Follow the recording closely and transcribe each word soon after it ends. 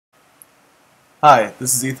Hi,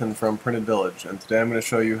 this is Ethan from Printed Village, and today I'm going to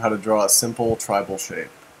show you how to draw a simple tribal shape.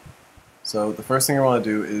 So the first thing you want to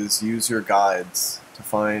do is use your guides to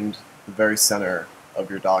find the very center of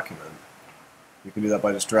your document. You can do that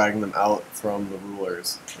by just dragging them out from the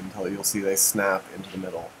rulers until you'll see they snap into the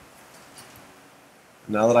middle.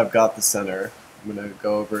 Now that I've got the center, I'm going to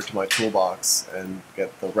go over to my toolbox and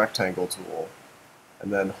get the rectangle tool.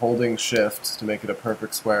 And then holding shift to make it a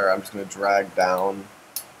perfect square, I'm just going to drag down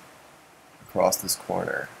across this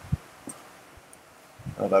corner.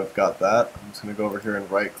 Now that I've got that, I'm just going to go over here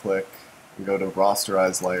and right click and go to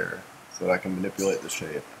rasterize layer so that I can manipulate the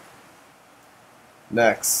shape.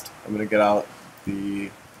 Next, I'm going to get out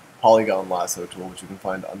the polygon lasso tool, which you can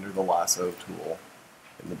find under the lasso tool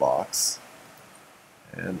in the box.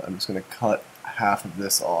 And I'm just going to cut half of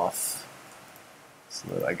this off so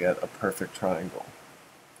that I get a perfect triangle.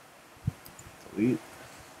 Delete.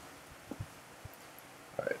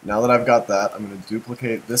 Alright, now that I've got that, I'm going to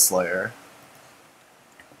duplicate this layer,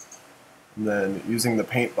 and then using the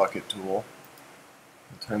paint bucket tool,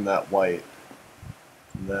 turn that white,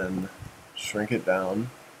 and then shrink it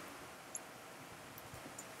down,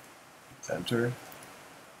 enter.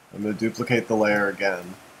 I'm going to duplicate the layer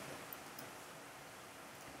again.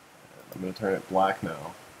 I'm going to turn it black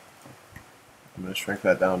now. I'm going to shrink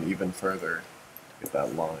that down even further to get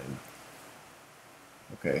that line.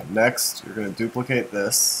 Okay, next you're going to duplicate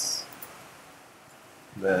this,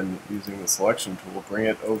 then using the selection tool, bring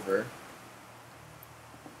it over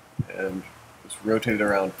and just rotate it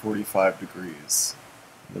around 45 degrees.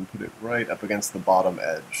 And then put it right up against the bottom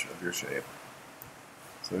edge of your shape.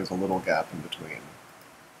 So there's a little gap in between.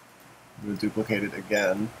 I'm going to duplicate it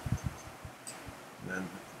again, and then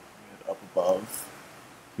bring it up above.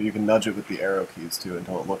 But you can nudge it with the arrow keys too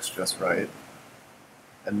until it looks just right.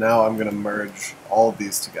 And now I'm going to merge all of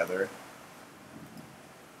these together,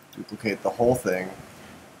 duplicate the whole thing.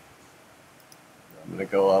 I'm going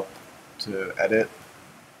to go up to Edit,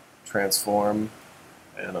 Transform,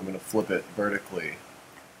 and I'm going to flip it vertically.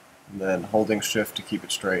 And then holding Shift to keep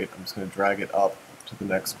it straight, I'm just going to drag it up to the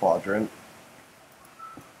next quadrant.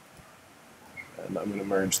 And I'm going to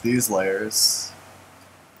merge these layers,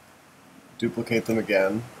 duplicate them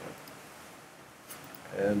again,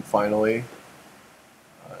 and finally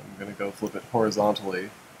I'm going to go flip it horizontally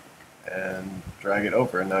and drag it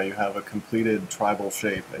over, and now you have a completed tribal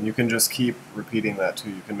shape, and you can just keep repeating that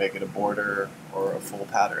too. You can make it a border or a full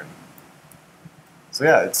pattern. So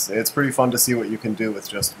yeah, it's pretty fun to see what you can do with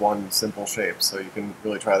just one simple shape, so you can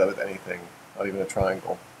really try that with anything, not even a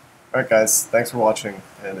triangle. Alright guys, thanks for watching,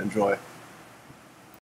 and enjoy.